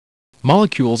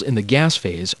Molecules in the gas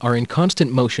phase are in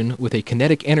constant motion with a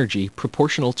kinetic energy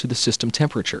proportional to the system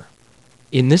temperature.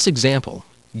 In this example,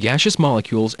 gaseous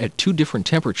molecules at two different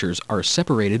temperatures are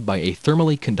separated by a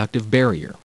thermally conductive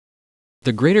barrier.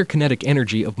 The greater kinetic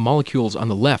energy of molecules on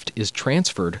the left is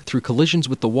transferred through collisions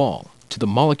with the wall to the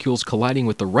molecules colliding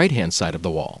with the right-hand side of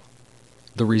the wall.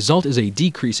 The result is a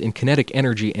decrease in kinetic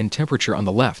energy and temperature on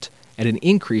the left and an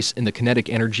increase in the kinetic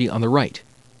energy on the right.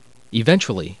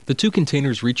 Eventually, the two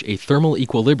containers reach a thermal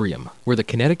equilibrium where the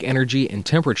kinetic energy and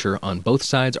temperature on both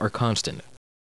sides are constant.